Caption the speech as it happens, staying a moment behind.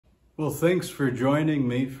Well, thanks for joining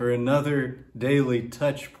me for another daily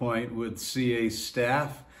touch point with CA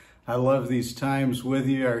staff. I love these times with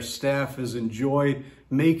you. Our staff has enjoyed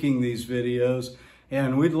making these videos,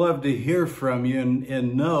 and we'd love to hear from you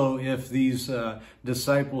and know if these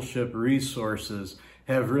discipleship resources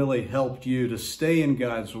have really helped you to stay in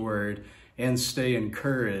God's Word and stay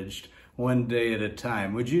encouraged one day at a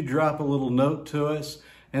time. Would you drop a little note to us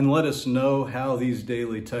and let us know how these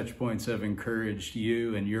daily touch points have encouraged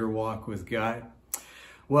you in your walk with God?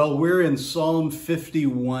 Well, we're in Psalm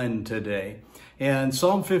 51 today. And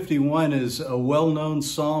Psalm 51 is a well-known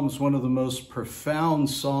psalm. It's one of the most profound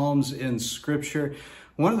psalms in Scripture.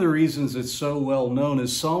 One of the reasons it's so well-known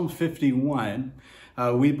is Psalm 51,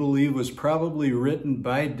 we believe, was probably written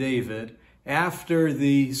by David after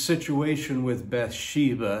the situation with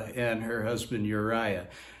Bathsheba and her husband Uriah.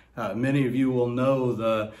 Many of you will know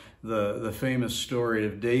the famous story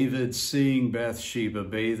of David seeing Bathsheba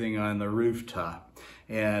bathing on the rooftop.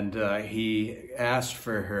 And he asked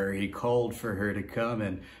for her, he called for her to come,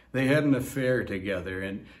 and they had an affair together.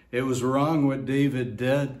 And it was wrong what David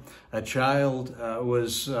did. A child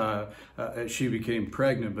she became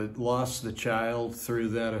pregnant, but lost the child through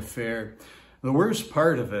that affair. The worst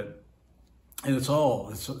part of it, and it's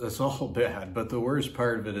all bad, but the worst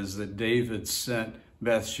part of it is that David sent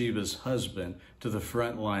Bathsheba's husband to the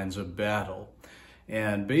front lines of battle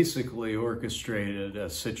and basically orchestrated a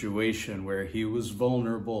situation where he was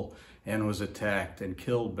vulnerable and was attacked and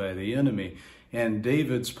killed by the enemy. And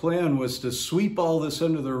David's plan was to sweep all this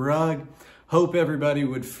under the rug, hope everybody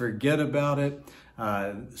would forget about it,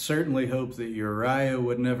 certainly hope that Uriah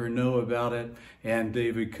would never know about it, and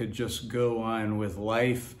David could just go on with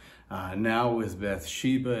life, now with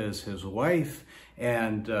Bathsheba as his wife.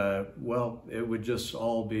 And, well, it would just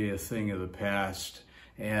all be a thing of the past.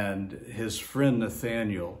 And his friend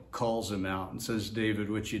Nathaniel calls him out and says,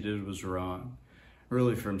 David, what you did was wrong.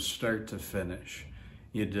 Really, from start to finish,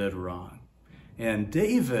 you did wrong. And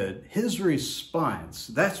David, his response,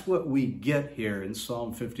 that's what we get here in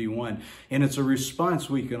Psalm 51. And it's a response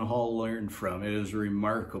we can all learn from. It is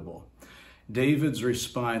remarkable. David's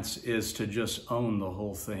response is to just own the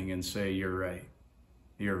whole thing and say, you're right.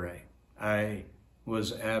 You're right. I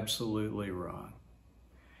was absolutely wrong.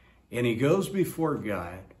 And he goes before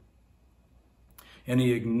God and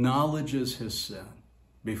he acknowledges his sin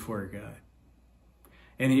before God.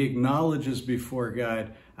 And he acknowledges before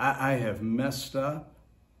God, I have messed up.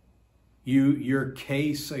 Your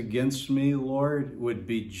case against me, Lord, would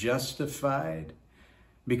be justified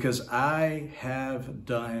because I have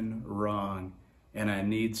done wrong and I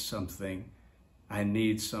need something. I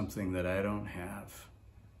need something that I don't have.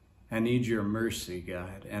 I need your mercy,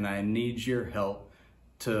 God, and I need your help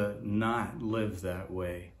to not live that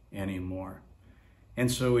way anymore. And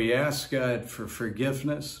so he asks God for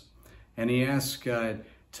forgiveness, and he asks God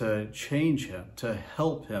to change him, to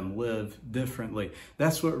help him live differently.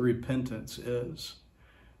 That's what repentance is.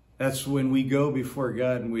 That's when we go before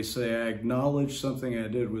God and we say, I acknowledge something I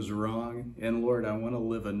did was wrong, and Lord, I want to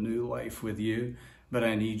live a new life with you, but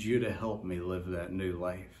I need you to help me live that new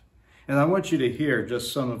life. And I want you to hear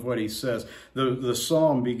just some of what he says. The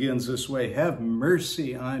psalm begins this way: have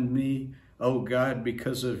mercy on me, O God,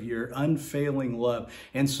 because of your unfailing love.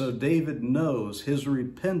 And so David knows his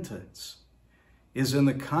repentance is in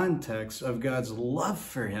the context of God's love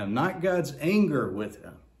for him, not God's anger with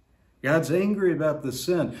him. God's angry about the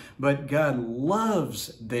sin, but God loves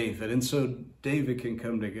David. And so David can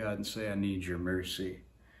come to God and say, I need your mercy.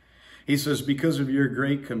 He says, because of your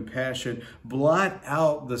great compassion, blot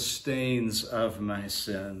out the stains of my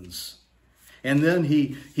sins. And then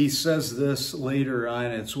he says this later on.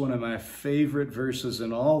 It's one of my favorite verses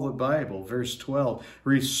in all the Bible. Verse 12,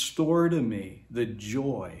 restore to me the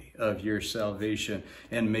joy of your salvation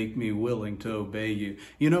and make me willing to obey you.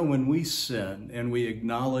 You know, when we sin and we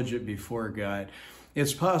acknowledge it before God,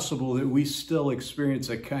 it's possible that we still experience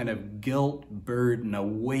a kind of guilt burden, a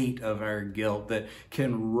weight of our guilt that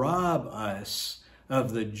can rob us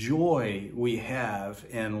of the joy we have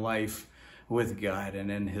in life with God and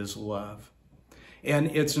in his love.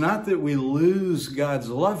 And it's not that we lose God's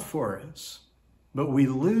love for us, but we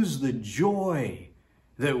lose the joy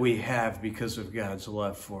that we have because of God's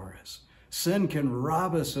love for us. Sin can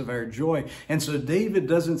rob us of our joy. And so David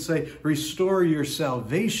doesn't say, restore your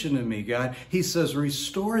salvation to me, God. He says,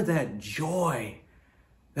 restore that joy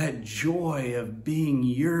of being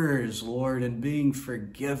yours, Lord, and being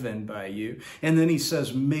forgiven by you. And then he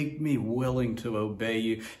says, make me willing to obey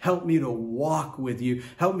you. Help me to walk with you.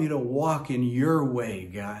 Help me to walk in your way,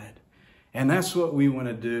 God. And that's what we want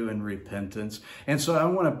to do in repentance. And so I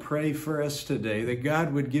want to pray for us today that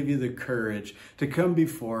God would give you the courage to come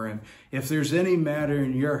before him. If there's any matter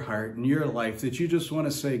in your heart, in your life, that you just want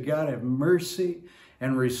to say, God, have mercy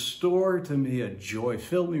and restore to me a joy.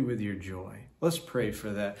 Fill me with your joy. Let's pray for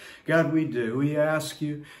that. God, we do. We ask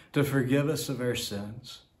you to forgive us of our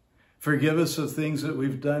sins. Forgive us of things that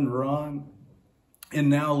we've done wrong. And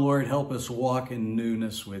now, Lord, help us walk in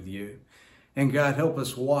newness with you. And God, help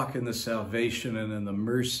us walk in the salvation and in the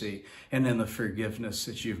mercy and in the forgiveness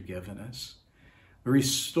that you've given us.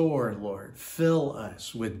 Restore, Lord, fill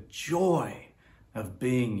us with joy of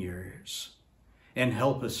being yours. And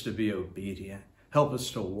help us to be obedient. Help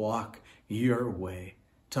us to walk your way,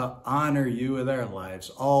 to honor you with our lives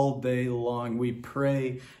all day long. We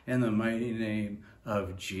pray in the mighty name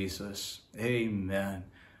of Jesus. Amen.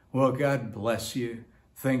 Well, God bless you.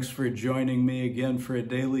 Thanks for joining me again for a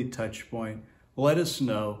daily touch point. Let us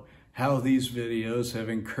know how these videos have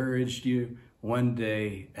encouraged you one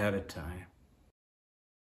day at a time.